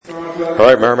All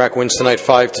right, Merrimack wins tonight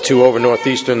 5-2 over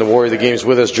Northeastern. The Warrior of the game's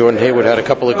with us. Jordan Haywood had a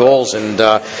couple of goals, and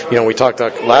we talked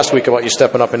last week about you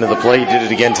stepping up into the play. You did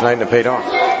it again tonight, and it paid off.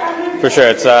 For sure,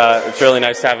 it's really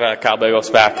nice to have Kyle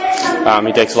Bagos back.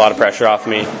 He takes a lot of pressure off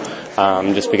me,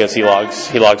 just because he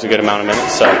logs a good amount of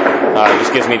minutes. So it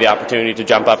just gives me the opportunity to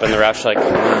jump up in the rush, like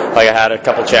I had a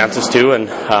couple chances to, and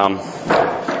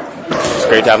it's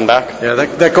great to have him back. Yeah,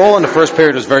 that goal in the first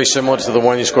period was very similar to the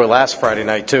one you scored last Friday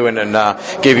night too, and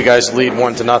gave you guys the lead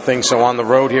 1-0. So on the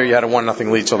road here, you had a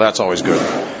 1-0 lead, so that's always good.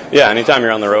 Yeah, anytime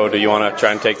you're on the road, you want to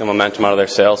try and take the momentum out of their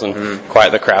sails and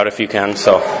quiet the crowd if you can.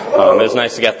 So it was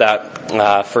nice to get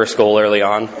that first goal early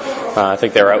on. I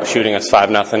think they were out shooting us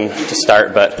 5-0 to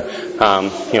start, but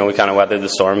we kind of weathered the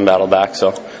storm and battled back.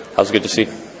 So that was good to see.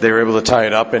 They were able to tie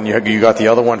it up, and you got the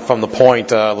other one from the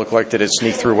point. Looked like did it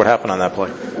sneak through? What happened on that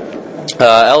play?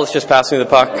 Ellis just passed me the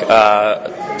puck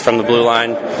from the blue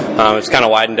line. It was kind of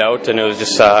widened out, and it was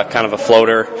just kind of a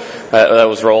floater that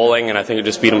was rolling, and I think it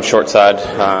just beat him short side.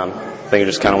 I think it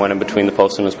just kind of went in between the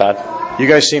post and his pad. You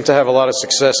guys seem to have a lot of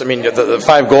success. I mean, the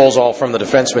 5 goals all from the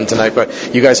defensemen tonight,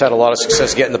 but you guys had a lot of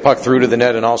success getting the puck through to the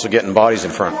net and also getting bodies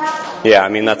in front. Yeah, I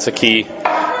mean, that's the key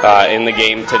in the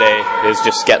game today is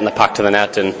just getting the puck to the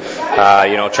net and,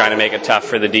 trying to make it tough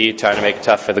for the D, trying to make it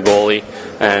tough for the goalie,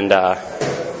 and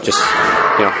just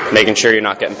making sure you're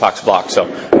not getting pucks blocked. So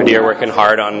the D are working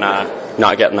hard on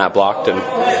not getting that blocked, and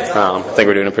I think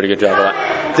we're doing a pretty good job of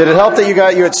that. Did it help that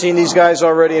you had seen these guys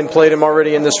already and played them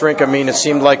already in this rink? I mean, it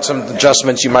seemed like some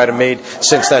adjustments you might have made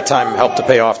since that time helped to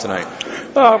pay off tonight.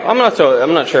 I'm not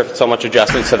sure if it's so much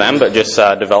adjustments to them, but just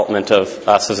development of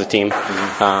us as a team. This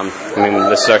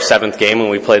is our 7th game,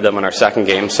 and we played them in our 2nd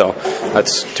game, so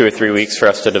that's 2 or 3 weeks for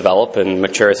us to develop and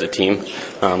mature as a team.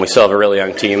 We still have a really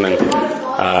young team,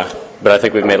 but I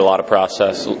think we've made a lot of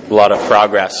progress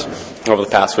over the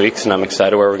past weeks, and I'm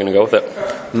excited where we're going to go with it.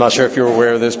 I'm not sure if you're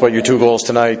aware of this, but your 2 goals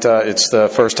tonight, it's the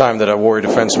first time that a Warrior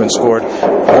defenseman scored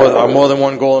more than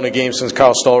 1 goal in a game since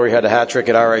Carl Stollery had a hat trick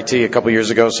at RIT a couple years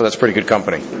ago, so that's pretty good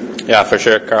company. Yeah, for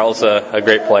sure. Carl's a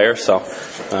great player, so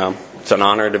it's an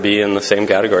honor to be in the same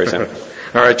category as him.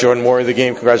 All right, Jordan, Warrior of the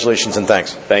game, congratulations and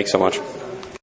thanks. Thanks so much.